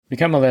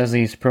Become a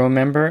Leslie's Pro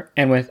member,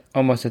 and with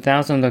almost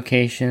 1,000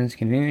 locations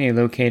conveniently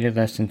located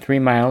less than 3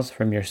 miles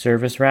from your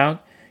service route,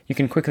 you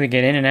can quickly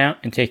get in and out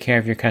and take care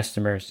of your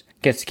customers.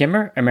 Get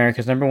Skimmer,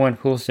 America's #1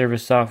 pool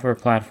service software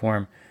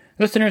platform.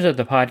 Listeners of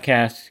the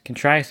podcast can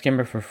try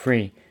Skimmer for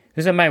free.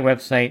 Visit my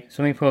website,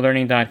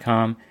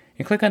 swimmingpoollearning.com,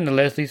 and click on the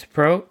Leslie's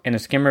Pro and the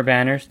Skimmer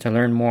banners to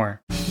learn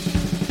more. The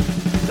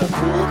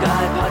Pool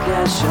Guy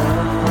Podcast Show.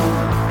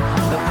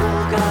 The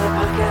Pool Guy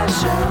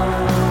Podcast Show.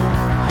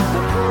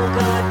 The Pool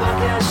Guy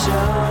Podcast Show.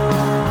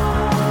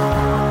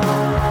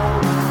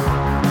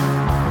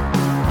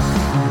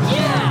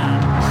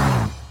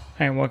 Yeah!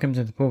 Hi, and welcome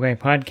to the Pool Guy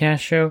Podcast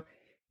Show.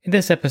 In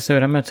this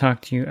episode, I'm going to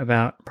talk to you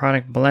about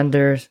product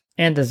blunders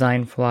and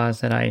design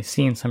flaws that I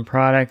see in some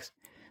products.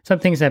 Some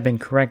things have been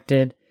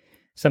corrected,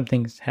 some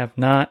things have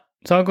not.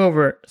 So I'll go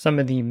over some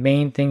of the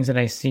main things that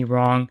I see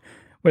wrong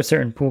with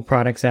certain pool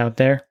products out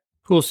there.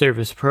 Pool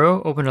Service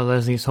Pro. Open a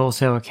Leslie's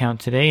wholesale account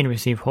today and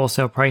receive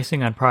wholesale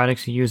pricing on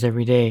products you use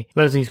every day.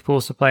 Leslie's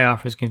Pool Supply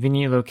offers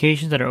convenient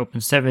locations that are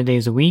open 7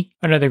 days a week.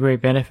 Another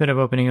great benefit of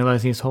opening a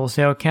Leslie's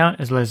wholesale account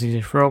is Leslie's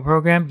referral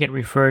program. Get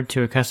referred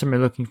to a customer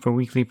looking for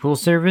weekly pool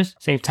service.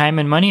 Save time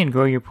and money and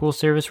grow your pool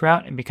service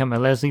route and become a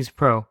Leslie's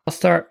Pro. I'll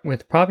start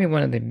with probably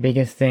one of the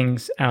biggest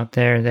things out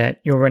there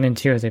that you'll run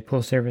into as a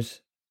pool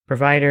service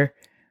provider,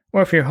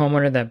 or if you're a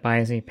homeowner that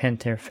buys a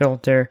Pentair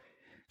filter.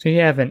 So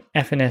you have an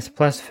F&S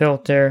Plus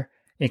filter,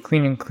 a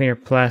Clean and Clear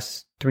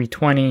Plus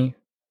 320,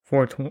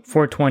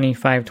 420,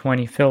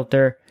 520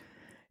 filter.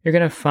 You're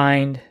going to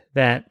find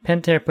that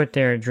Pentair put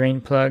their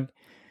drain plug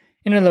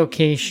in a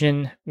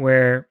location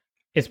where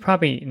it's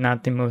probably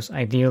not the most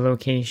ideal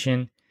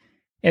location.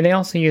 And they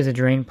also use a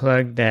drain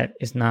plug that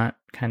is not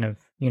kind of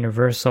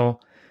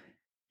universal.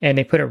 And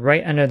they put it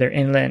right under their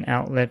inlet and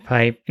outlet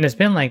pipe. And it's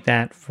been like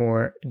that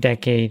for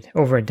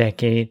over a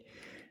decade.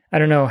 I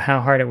don't know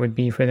how hard it would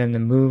be for them to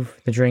move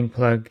the drain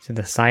plug to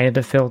the side of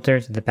the filter,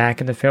 to the back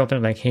of the filter,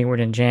 like Hayward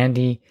and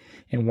Jandy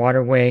and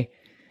Waterway.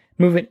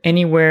 Move it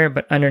anywhere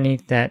but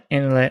underneath that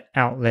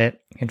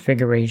inlet-outlet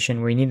configuration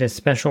where you need a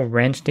special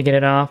wrench to get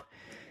it off.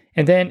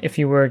 And then if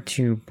you were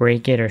to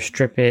break it or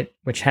strip it,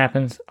 which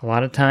happens a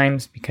lot of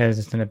times because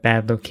it's in a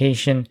bad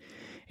location,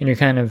 and you're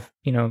kind of,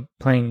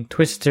 playing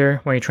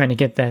twister while you're trying to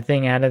get that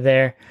thing out of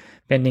there,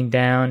 bending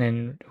down,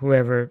 and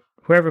whoever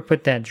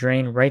put that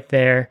drain right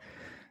there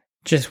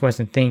just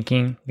wasn't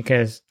thinking,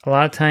 because a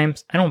lot of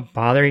times I don't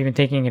bother even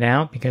taking it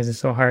out because it's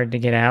so hard to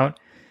get out.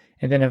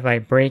 And then if I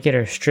break it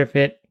or strip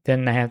it,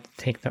 then I have to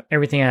take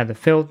everything out of the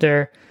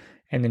filter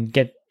and then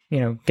get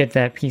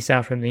that piece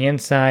out from the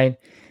inside.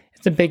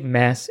 It's a big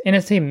mess, and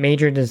it's a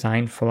major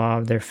design flaw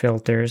of their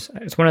filters.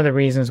 It's one of the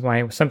reasons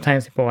why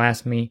sometimes people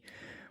ask me,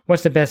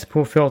 what's the best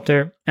pool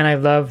filter? And I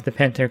love the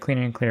Pentair Clean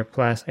and Clear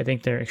Plus. I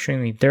think they're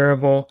extremely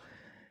durable,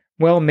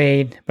 well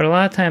made, but a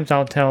lot of times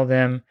I'll tell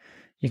them,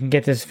 you can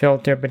get this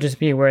filter, but just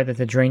be aware that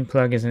the drain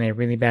plug is in a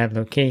really bad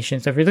location.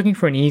 So if you're looking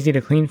for an easy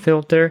to clean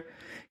filter,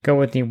 go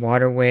with the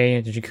Waterway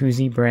or the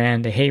Jacuzzi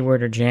brand, the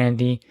Hayward or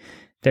Jandy.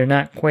 They're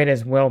not quite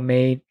as well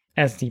made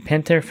as the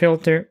Pentair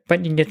filter, but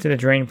you can get to the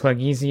drain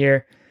plug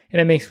easier, and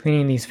it makes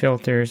cleaning these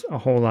filters a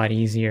whole lot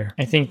easier.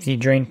 I think the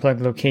drain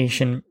plug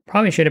location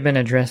probably should have been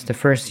addressed the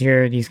first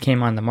year these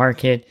came on the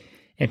market,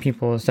 and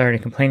people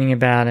started complaining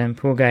about them.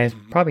 Pool guys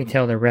probably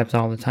tell their reps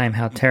all the time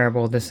how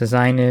terrible this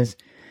design is.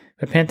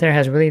 But Pentair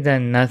has really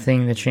done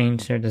nothing to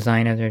change their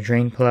design of their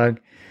drain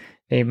plug.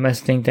 They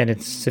must think that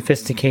it's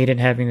sophisticated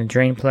having the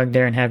drain plug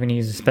there and having to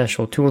use a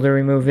special tool to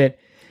remove it.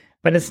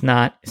 But it's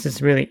not. It's just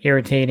really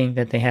irritating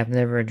that they have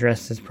never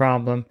addressed this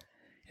problem.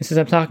 And since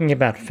I'm talking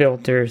about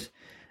filters,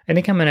 I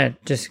think I'm going to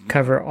just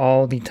cover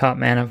all the top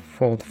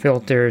manifold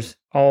filters.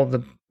 All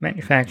the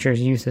manufacturers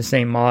use the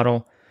same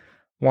model.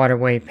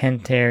 Waterway,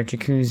 Pentair,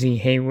 Jacuzzi,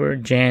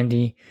 Hayward,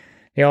 Jandy.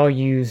 They all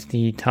use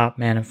the top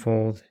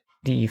manifold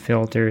DE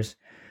filters,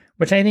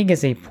 which I think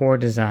is a poor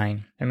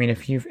design. I mean,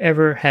 if you've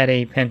ever had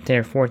a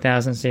Pentair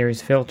 4000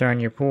 series filter on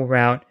your pool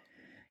route,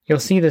 you'll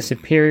see the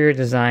superior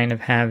design of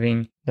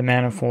having the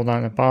manifold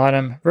on the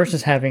bottom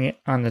versus having it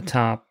on the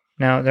top.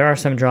 Now, there are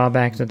some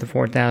drawbacks with the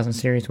 4000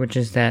 series, which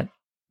is that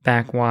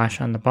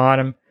backwash on the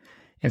bottom,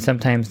 and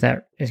sometimes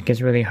it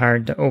gets really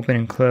hard to open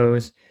and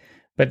close.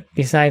 But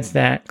besides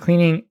that,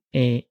 cleaning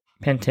a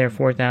Pentair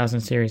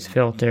 4000 series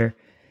filter,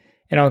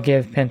 and I'll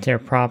give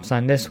Pentair props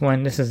on this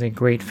one. This is a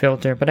great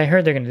filter, but I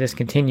heard they're going to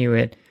discontinue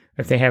it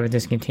if they haven't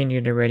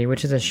discontinued already,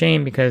 which is a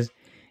shame because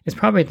it's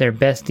probably their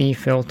best DE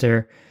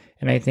filter,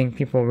 and I think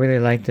people really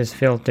like this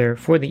filter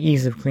for the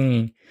ease of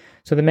cleaning.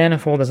 So the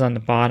manifold is on the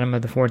bottom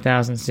of the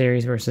 4000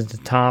 series versus the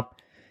top,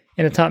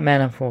 and the top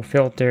manifold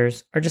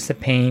filters are just a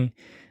pain.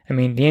 I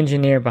mean, the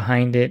engineer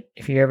behind it,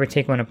 if you ever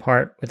take one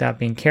apart without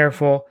being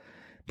careful,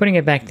 putting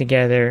it back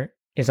together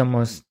is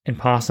almost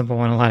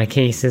impossible in a lot of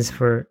cases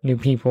for new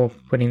people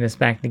putting this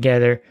back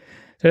together.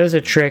 So there's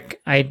a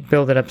trick. I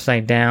build it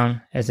upside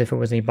down as if it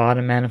was a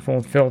bottom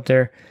manifold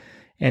filter,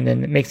 and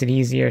then it makes it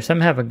easier. Some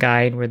have a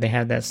guide where they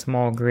have that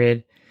small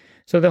grid.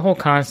 So the whole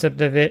concept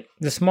of it,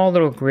 the small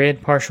little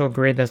grid, partial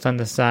grid that's on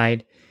the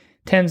side,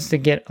 tends to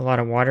get a lot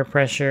of water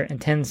pressure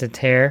and tends to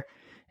tear.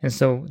 And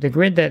so the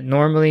grid that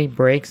normally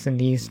breaks in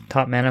these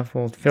top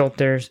manifold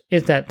filters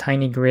is that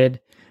tiny grid,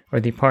 or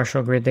the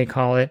partial grid they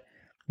call it,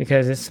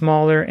 because it's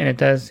smaller and it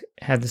does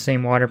have the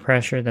same water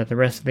pressure that the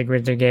rest of the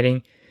grids are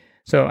getting.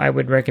 So I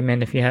would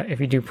recommend if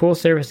you do pool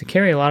service to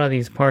carry a lot of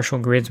these partial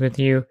grids with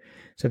you,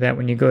 so that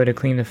when you go to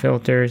clean the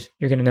filters,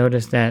 you're going to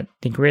notice that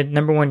the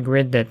number one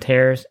grid that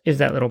tears is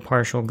that little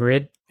partial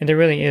grid. And there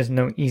really is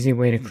no easy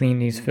way to clean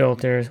these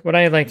filters. What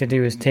I like to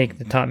do is take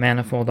the top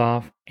manifold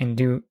off and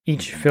do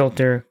each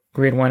filter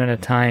grid one at a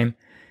time,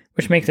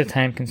 which makes it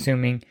time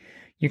consuming.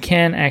 You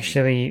can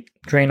actually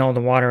drain all the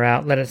water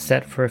out, let it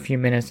set for a few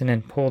minutes, and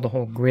then pull the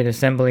whole grid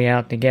assembly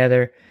out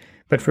together.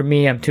 But for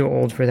me, I'm too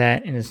old for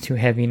that and it's too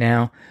heavy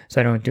now, so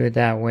I don't do it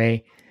that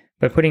way.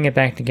 But putting it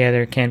back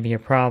together can be a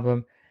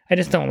problem. I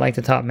just don't like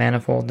the top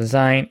manifold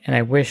design, and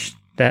I wish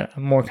that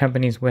more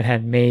companies would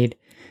have made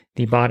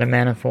the bottom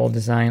manifold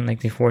design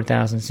like the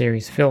 4000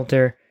 series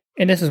filter.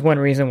 And this is one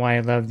reason why I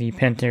love the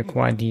Pentair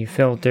Quad D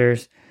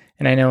filters.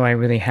 And I know I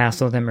really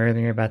hassled them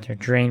earlier about their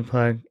drain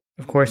plug.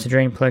 Of course, the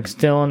drain plug's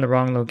still in the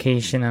wrong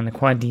location on the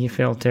Quad D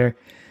filter,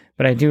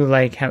 but I do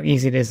like how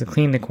easy it is to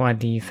clean the Quad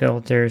D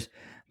filters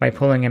by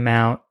pulling them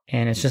out,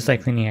 and it's just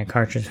like cleaning a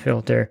cartridge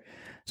filter.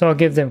 So I'll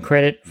give them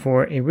credit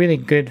for a really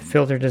good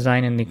filter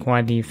design in the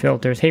Quad D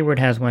filters. Hayward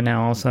has one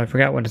now also. I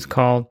forgot what it's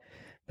called,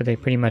 but they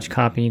pretty much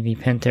copy the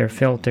Pentair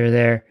filter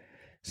there.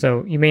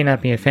 So you may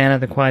not be a fan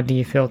of the Quad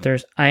D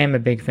filters. I am a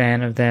big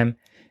fan of them,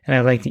 and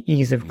I like the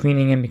ease of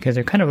cleaning them because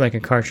they're kind of like a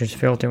cartridge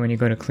filter when you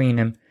go to clean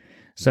them.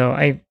 So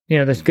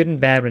there's good and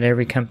bad with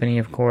every company,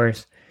 of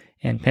course,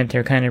 and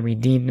Pentair kind of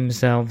redeemed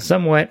themselves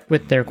somewhat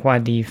with their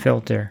Quad D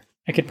filter.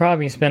 I could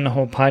probably spend a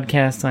whole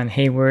podcast on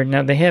Hayward.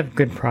 Now, they have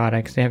good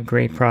products. They have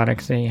great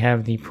products. They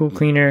have the pool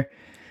cleaner,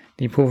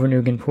 the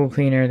Pulvernugan pool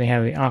cleaner. They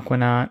have the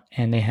Aquanaut,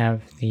 and they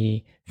have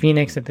the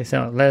Phoenix that they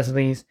sell at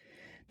Leslie's.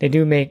 They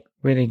do make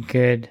really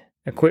good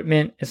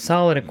equipment. It's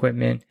solid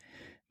equipment,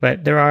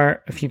 but there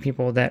are a few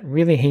people that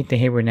really hate the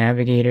Hayward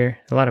Navigator.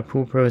 A lot of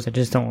pool pros that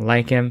just don't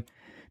like him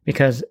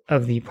because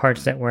of the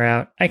parts that wear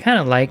out. I kind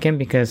of like him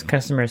because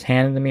customers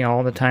hand them to me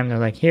all the time. They're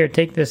like, here,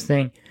 take this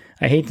thing.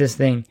 I hate this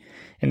thing.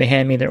 And they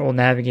hand me their old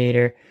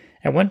Navigator.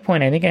 At one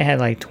point, I think I had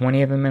like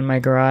 20 of them in my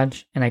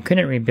garage, and I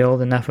couldn't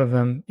rebuild enough of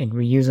them and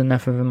reuse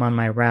enough of them on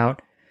my route.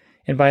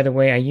 And by the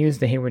way, I use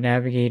the Hayward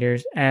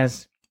Navigators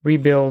as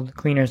rebuild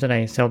cleaners that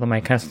I sell to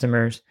my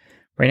customers.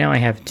 Right now I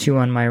have 2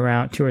 on my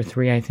route, 2 or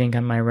 3 I think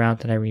on my route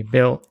that I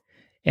rebuilt,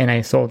 and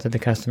I sold to the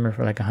customer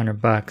for like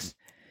 $100.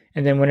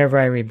 And then whenever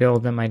I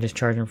rebuild them, I just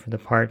charge them for the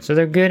parts. So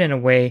they're good in a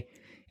way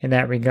in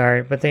that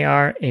regard, but they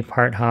are a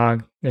part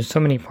hog. There's so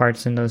many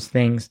parts in those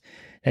things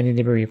that need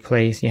to be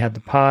replaced. You have the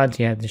pods,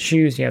 you have the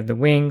shoes, you have the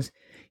wings,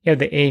 you have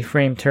the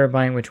A-frame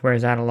turbine, which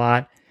wears out a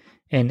lot.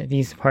 And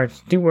these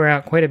parts do wear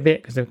out quite a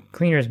bit because the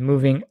cleaner is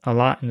moving a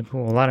lot in the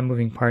pool, a lot of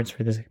moving parts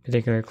for this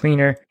particular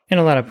cleaner. And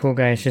a lot of pool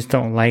guys just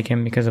don't like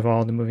him because of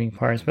all the moving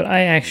parts. But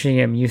I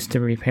actually am used to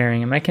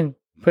repairing him. I can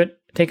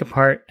take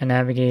apart a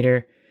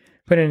Navigator,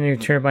 put in a new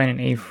turbine and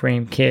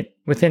A-frame kit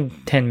within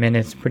 10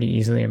 minutes pretty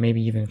easily, or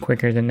maybe even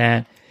quicker than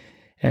that.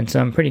 And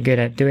so I'm pretty good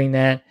at doing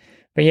that.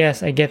 But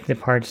yes, I get the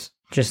parts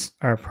just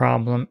are a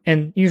problem.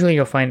 And usually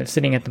you'll find it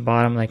sitting at the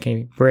bottom like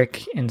a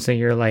brick. And so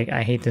you're like,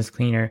 I hate this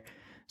cleaner.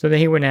 So the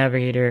Hayward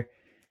Navigator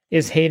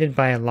is hated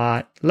by a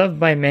lot, loved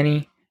by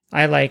many.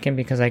 I like him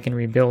because I can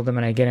rebuild them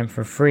and I get them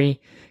for free.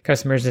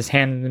 Customers just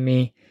hand them to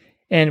me.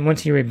 And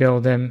once you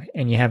rebuild them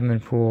and you have them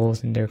in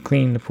pools and they're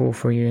cleaning the pool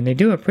for you, and they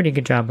do a pretty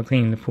good job of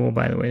cleaning the pool,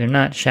 by the way. They're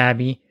not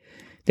shabby.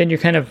 Then you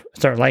kind of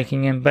start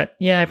liking them. But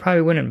yeah, I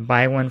probably wouldn't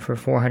buy one for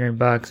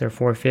 $400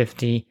 or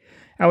 $450.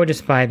 I would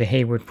just buy the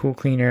Hayward Pool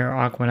Cleaner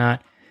or Aquanaut,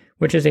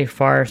 which is a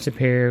far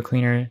superior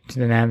cleaner to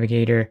the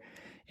Navigator,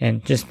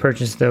 and just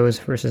purchase those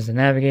versus the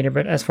Navigator.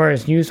 But as far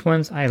as used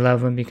ones, I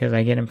love them because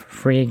I get them for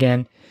free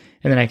again,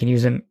 and then I can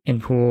use them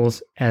in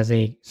pools as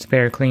a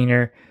spare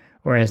cleaner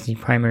or as the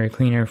primary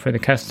cleaner for the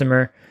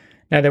customer.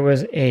 Now, there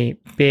was a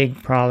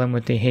big problem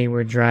with the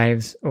Hayward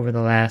drives over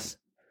the last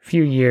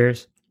few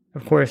years.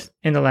 Of course,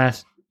 in the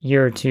last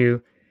year or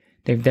two,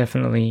 they've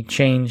definitely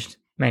changed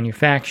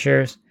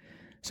manufacturers.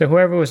 So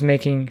whoever was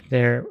making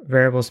their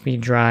variable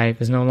speed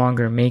drive is no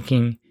longer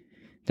making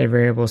their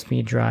variable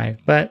speed drive.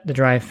 But the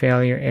drive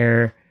failure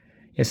error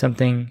is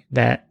something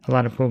that a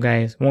lot of pool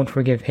guys won't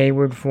forgive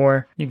Hayward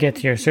for. You get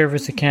to your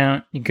service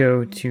account, you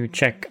go to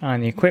check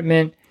on the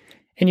equipment,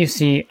 and you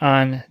see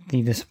on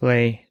the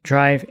display,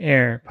 drive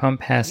error,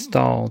 pump has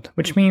stalled,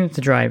 which means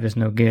the drive is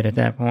no good at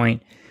that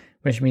point,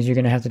 which means you're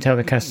going to have to tell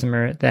the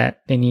customer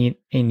that they need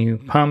a new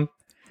pump,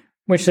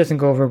 which doesn't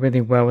go over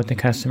really well with the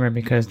customer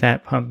because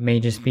that pump may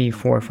just be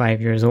 4 or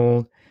 5 years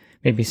old,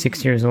 maybe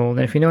 6 years old.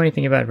 And if you know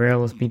anything about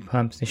variable speed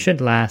pumps, they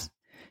should last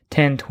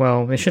 10,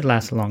 12, they should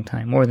last a long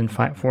time, more than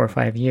 4 or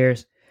 5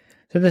 years.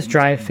 So this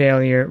drive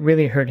failure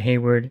really hurt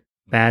Hayward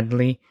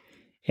badly,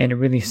 and it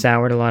really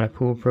soured a lot of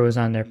pool pros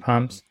on their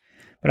pumps.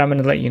 But I'm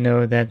going to let you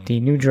know that the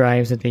new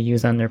drives that they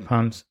use on their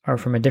pumps are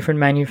from a different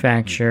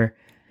manufacturer.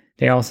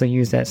 They also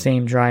use that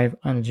same drive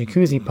on the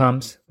jacuzzi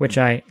pumps, which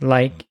I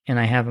like, and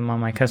I have them on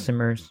my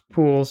customers'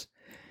 pools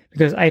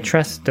because I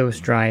trust those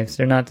drives.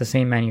 They're not the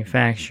same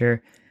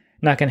manufacturer,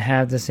 not going to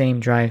have the same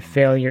drive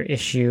failure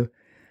issue.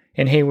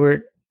 And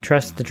Hayward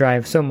trusts the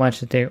drive so much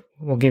that they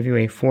will give you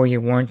a 4-year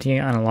warranty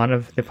on a lot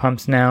of the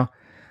pumps now,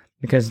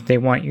 because they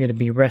want you to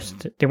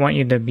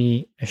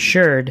be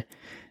assured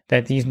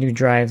that these new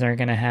drives aren't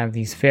going to have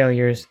these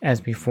failures as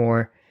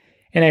before.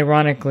 And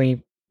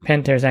ironically,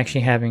 Pentair is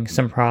actually having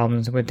some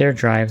problems with their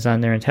drives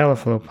on their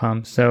IntelliFlow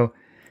pumps. So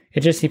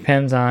it just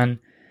depends on,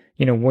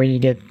 where you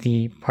get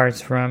the parts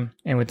from.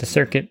 And with the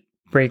circuit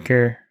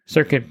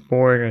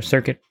board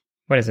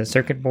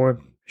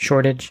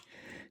shortage,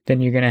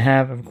 then you're going to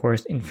have, of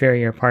course,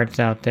 inferior parts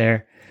out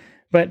there.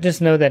 But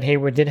just know that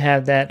Hayward did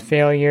have that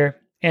failure,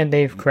 and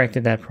they've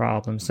corrected that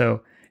problem.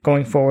 So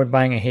going forward,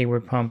 buying a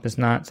Hayward pump is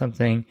not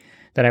something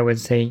that I would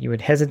say you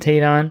would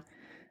hesitate on.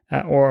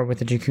 Or with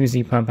the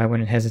jacuzzi pump, I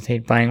wouldn't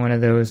hesitate buying one of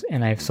those,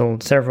 and I've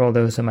sold several of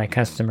those to my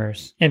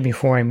customers. And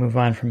before I move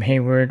on from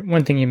Hayward,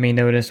 one thing you may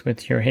notice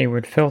with your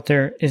Hayward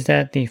filter is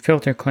that the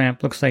filter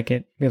clamp looks like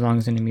it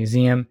belongs in a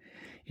museum.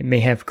 It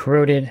may have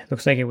corroded,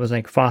 looks like it was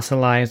like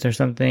fossilized or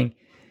something.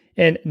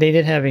 And they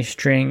did have a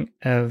string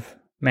of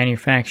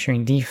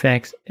manufacturing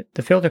defects.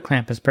 The filter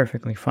clamp is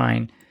perfectly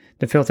fine.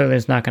 The filter lid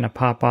is not going to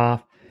pop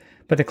off,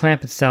 but the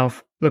clamp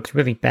itself looks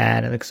really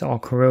bad. It looks all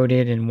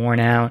corroded and worn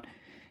out.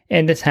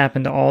 And this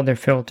happened to all their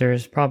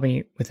filters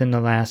probably within the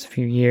last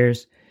few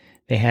years.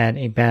 They had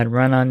a bad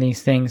run on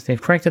these things.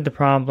 They've corrected the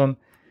problem,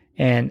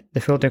 and the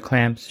filter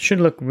clamps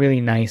should look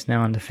really nice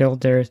now on the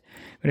filters.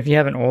 But if you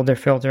have an older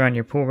filter on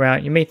your pool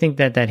route, you may think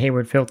that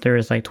Hayward filter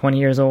is like 20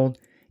 years old.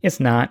 It's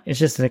not. It's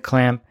just that the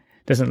clamp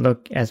doesn't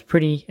look as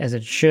pretty as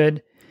it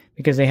should,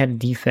 because they had a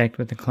defect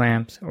with the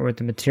clamps, or with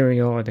the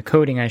material, or the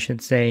coating, I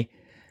should say,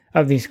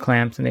 of these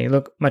clamps, and they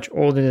look much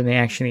older than they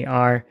actually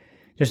are.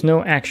 There's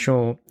no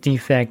actual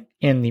defect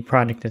in the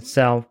product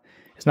itself.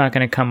 It's not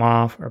going to come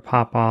off or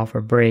pop off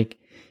or break.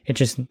 It's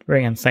just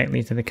very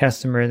unsightly to the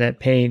customer that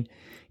paid,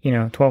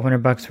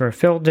 $1,200 for a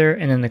filter,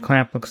 and then the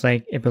clamp looks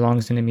like it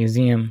belongs in a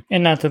museum.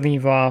 And not to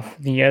leave off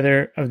the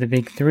other of the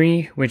big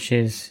three, which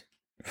is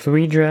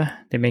Fluidra.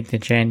 They make the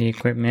Jandy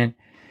equipment.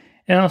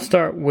 And I'll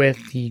start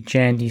with the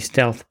Jandy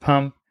Stealth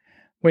pump,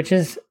 which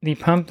is the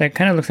pump that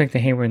kind of looks like the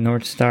Hayward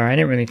Northstar. I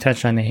didn't really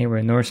touch on the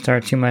Hayward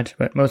Northstar too much,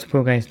 but most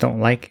pool guys don't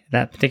like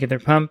that particular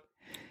pump.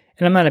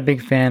 And I'm not a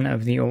big fan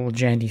of the old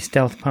Jandy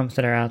Stealth pumps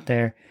that are out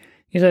there.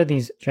 These are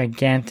these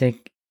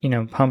gigantic,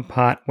 pump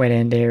pot wet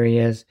end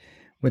areas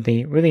with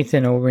a really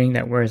thin O-ring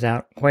that wears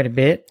out quite a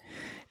bit.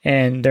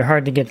 And they're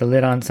hard to get the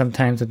lid on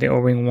sometimes with the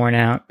O-ring worn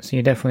out. So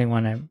you definitely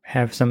want to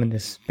have some of the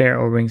spare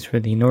O-rings for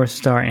the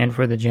Northstar and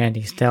for the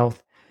Jandy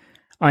Stealth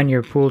on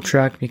your pool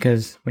truck,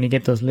 because when you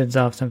get those lids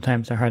off,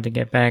 sometimes they're hard to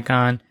get back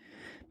on.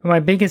 But my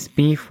biggest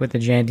beef with the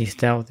Jandy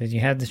Stealth is you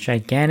have this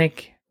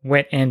gigantic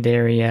wet end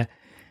area,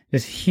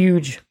 this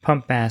huge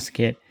pump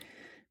basket,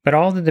 but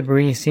all the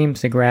debris seems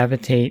to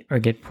gravitate or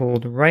get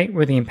pulled right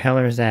where the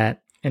impeller is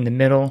at, in the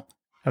middle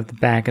of the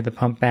back of the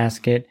pump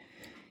basket,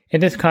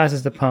 and this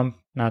causes the pump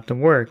not to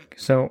work.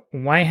 So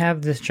why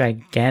have this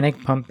gigantic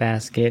pump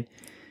basket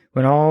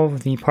when all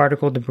of the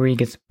particle debris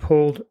gets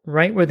pulled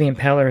right where the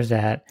impeller is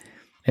at?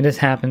 And this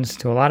happens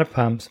to a lot of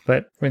pumps,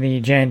 but for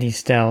the Jandy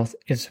Stealth,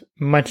 it's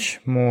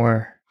much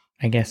more,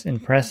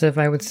 impressive,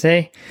 I would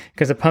say,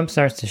 because the pump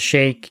starts to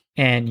shake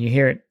and you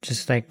hear it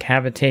just like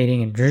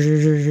cavitating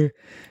and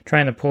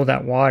trying to pull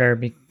that water,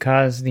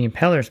 because the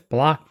impeller is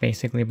blocked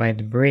basically by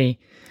debris.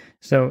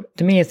 So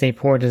to me, it's a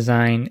poor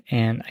design,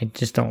 and I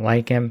just don't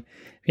like them.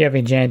 If you have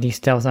a Jandy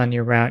Stealth on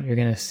your route, you're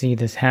going to see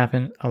this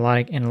happen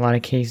in a lot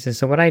of cases.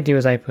 So what I do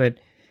is I put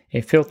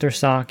a filter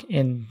sock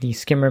in the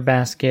skimmer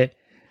basket.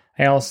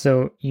 I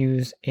also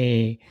use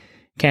a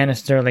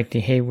canister like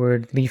the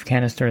Hayward leaf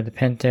canister or the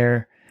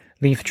Pentair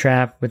leaf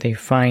trap with a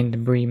fine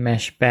debris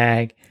mesh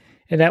bag.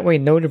 And that way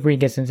no debris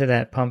gets into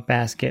that pump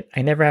basket.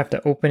 I never have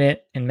to open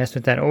it and mess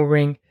with that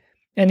O-ring,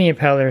 and the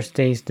impeller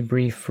stays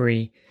debris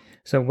free.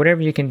 So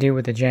whatever you can do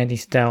with the Jandy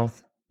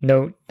Stealth,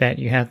 note that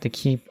you have to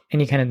keep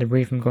any kind of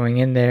debris from going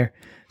in there.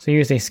 So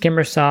use a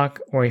skimmer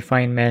sock or a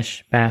fine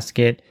mesh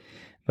basket.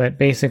 But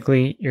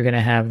basically, you're going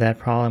to have that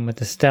problem with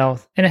the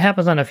Stealth. And it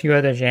happens on a few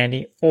other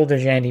older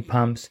Jandy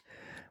pumps,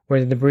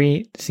 where the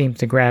debris seems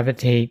to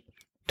gravitate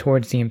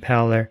towards the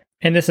impeller.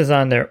 And this is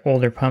on their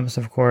older pumps,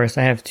 of course.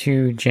 I have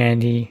 2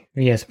 Jandy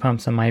VS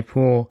pumps on my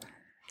pool.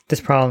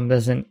 This problem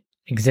doesn't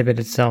exhibit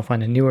itself on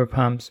the newer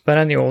pumps, but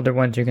on the older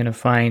ones, you're going to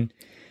find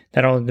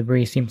that all the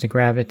debris seems to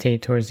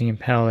gravitate towards the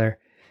impeller.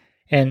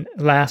 And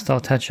last,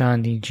 I'll touch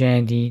on the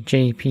Jandy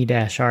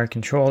JP-R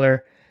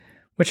controller,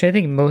 which I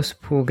think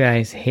most pool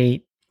guys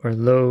hate or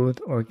loathe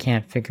or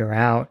can't figure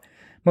out.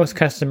 Most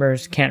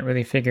customers can't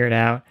really figure it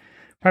out.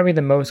 Probably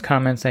the most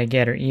comments I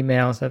get or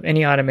emails of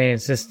any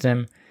automated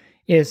system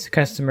is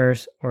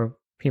customers or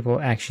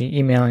people actually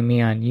emailing me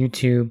on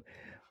YouTube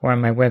or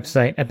on my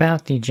website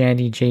about the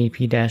Jandy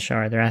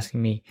JP-R. They're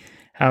asking me,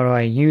 how do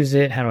I use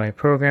it? How do I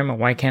program it?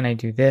 Why can't I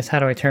do this? How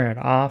do I turn it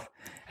off?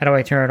 How do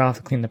I turn it off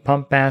to clean the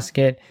pump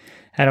basket?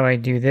 How do I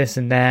do this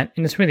and that?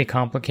 And it's really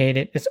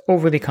complicated. It's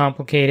overly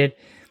complicated.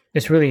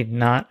 It's really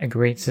not a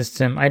great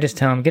system. I just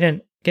tell them, get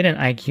an get an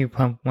IQ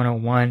Pump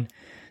 101.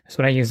 That's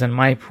what I use on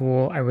my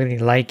pool. I really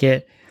like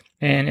it.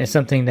 And it's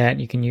something that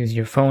you can use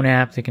your phone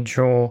app to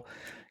control.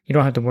 You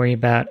don't have to worry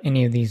about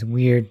any of these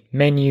weird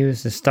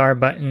menus, the star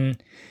button,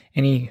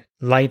 any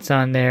lights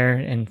on there,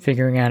 and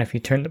figuring out if you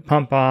turned the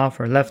pump off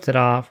or left it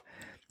off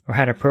or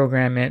how to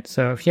program it.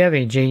 So if you have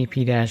a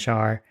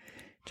JEP-R,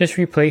 just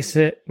replace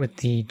it with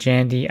the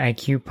Jandy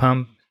IQ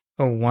Pump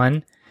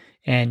 01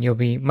 and you'll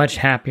be much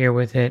happier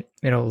with it.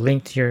 It'll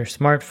link to your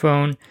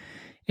smartphone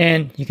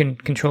and you can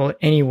control it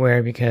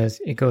anywhere because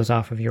it goes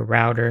off of your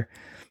router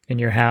in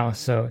your house.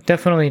 So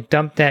definitely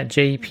dump that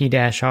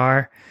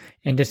JEP-R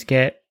and just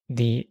get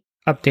the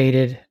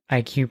updated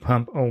IQ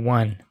Pump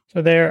 01.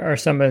 So there are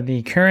some of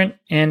the current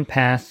and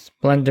past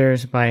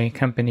blenders by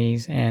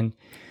companies, and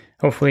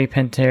hopefully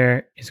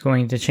Pentair is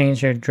going to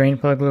change their drain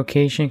plug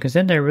location, because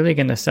then they're really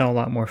going to sell a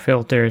lot more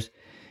filters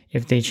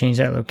if they change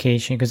that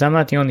location, because I'm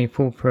not the only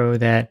pool pro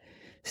that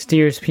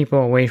steers people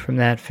away from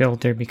that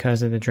filter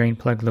because of the drain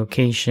plug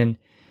location.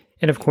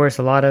 And of course,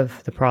 a lot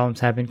of the problems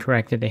have been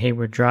corrected. The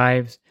Hayward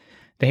drives,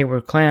 the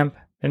Hayward clamp,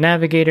 the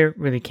Navigator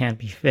really can't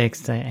be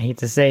fixed. I hate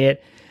to say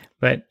it,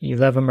 but you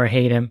love them or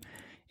hate them.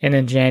 And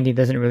then Jandy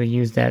doesn't really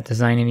use that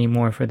design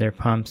anymore for their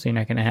pumps, so you're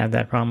not going to have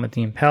that problem with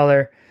the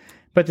impeller.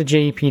 But the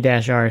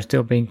JEP-R is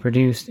still being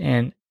produced,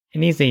 and it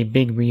needs a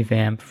big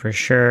revamp for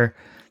sure.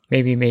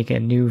 Maybe make a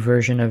new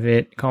version of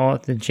it, call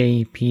it the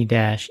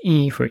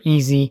JEP-E for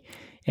easy,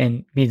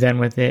 and be done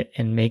with it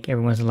and make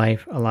everyone's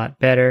life a lot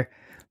better.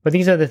 But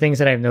these are the things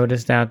that I've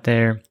noticed out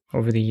there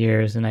over the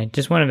years, and I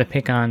just wanted to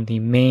pick on the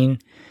main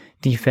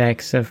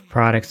defects of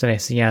products that I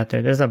see out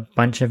there. There's a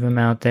bunch of them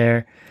out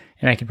there,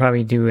 and I could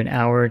probably do an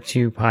hour or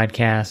two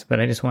podcast, but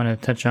I just want to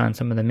touch on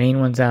some of the main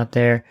ones out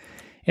there.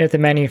 And if the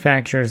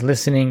manufacturer is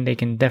listening, they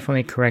can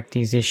definitely correct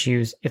these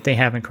issues if they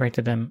haven't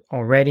corrected them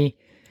already.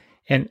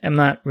 And I'm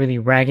not really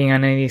ragging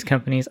on any of these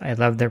companies. I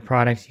love their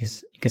products. You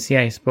can see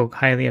I spoke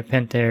highly of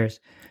Pentair's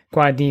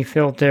Quad D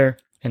filter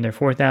and their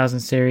 4000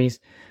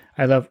 series.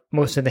 I love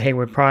most of the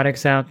Hayward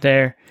products out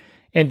there.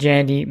 And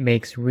Jandy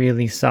makes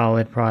really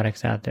solid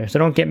products out there. So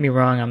don't get me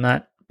wrong, I'm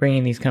not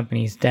bringing these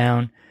companies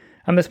down.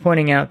 I'm just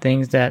pointing out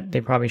things that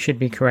they probably should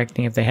be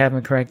correcting if they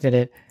haven't corrected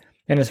it.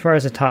 And as far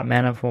as the top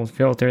manifold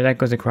filter, that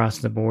goes across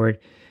the board.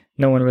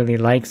 No one really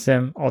likes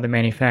them. All the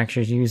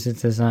manufacturers use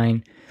this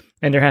design.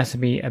 And there has to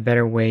be a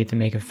better way to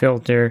make a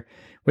filter,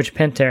 which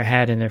Pentair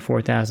had in their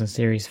 4000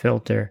 series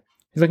filter.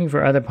 If you're looking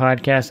for other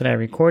podcasts that I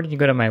recorded, you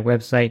go to my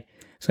website,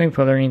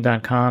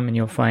 swimmingpoollearning.com, and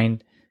you'll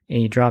find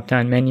a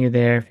drop-down menu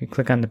there. If you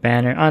click on the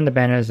banner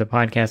is a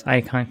podcast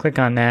icon. Click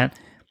on that.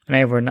 And I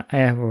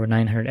have over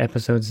 900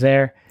 episodes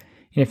there.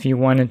 And if you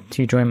wanted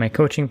to join my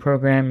coaching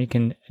program, you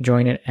can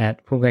join it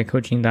at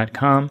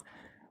poolguycoaching.com,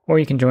 or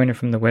you can join it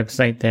from the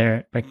website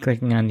there by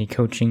clicking on the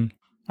coaching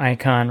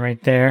icon right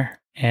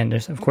there. And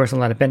there's, of course, a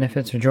lot of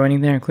benefits for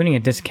joining there, including a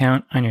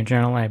discount on your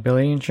general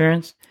liability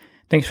insurance.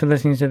 Thanks for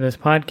listening to this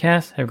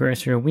podcast. Have a great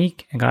rest of your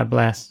week, and God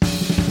bless.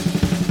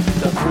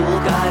 The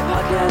Pool Guy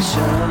Podcast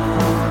Show.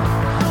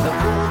 The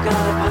Pool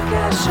Guy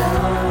Podcast Show.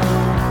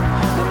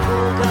 The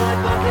Pool Guy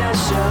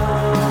Podcast Show.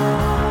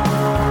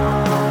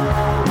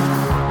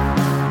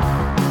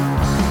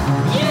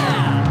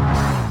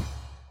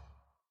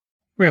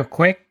 Real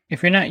quick,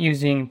 if you're not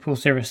using pool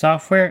service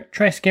software,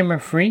 try Skimmer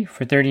free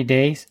for 30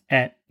 days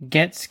at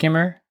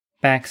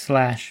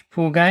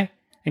getskimmer.com/poolguy.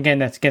 Again,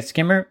 that's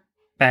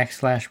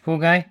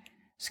getskimmer.com/poolguy.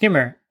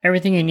 Skimmer,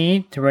 everything you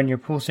need to run your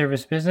pool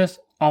service business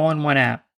all in one app.